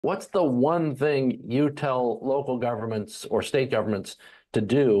What's the one thing you tell local governments or state governments to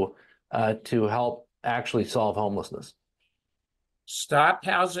do to help actually solve homelessness? Stop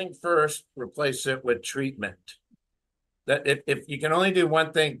housing first, replace it with treatment. That if you can only do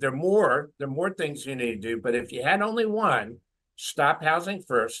one thing, there are more things you need to do. But if you had only one, stop housing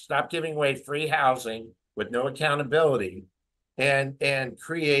first, stop giving away free housing with no accountability, and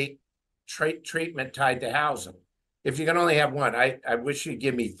create treatment tied to housing. If you can only have one, I wish you'd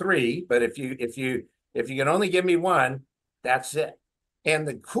give me three, but if you can only give me one, that's it. And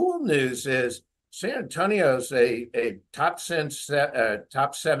the cool news is San Antonio's a top seven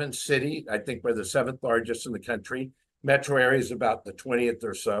city. I think we're the seventh largest in the country. Metro area is about the 20th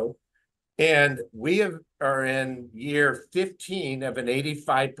or so. And are in year 15 of an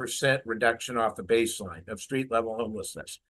 85% reduction off the baseline of street level homelessness.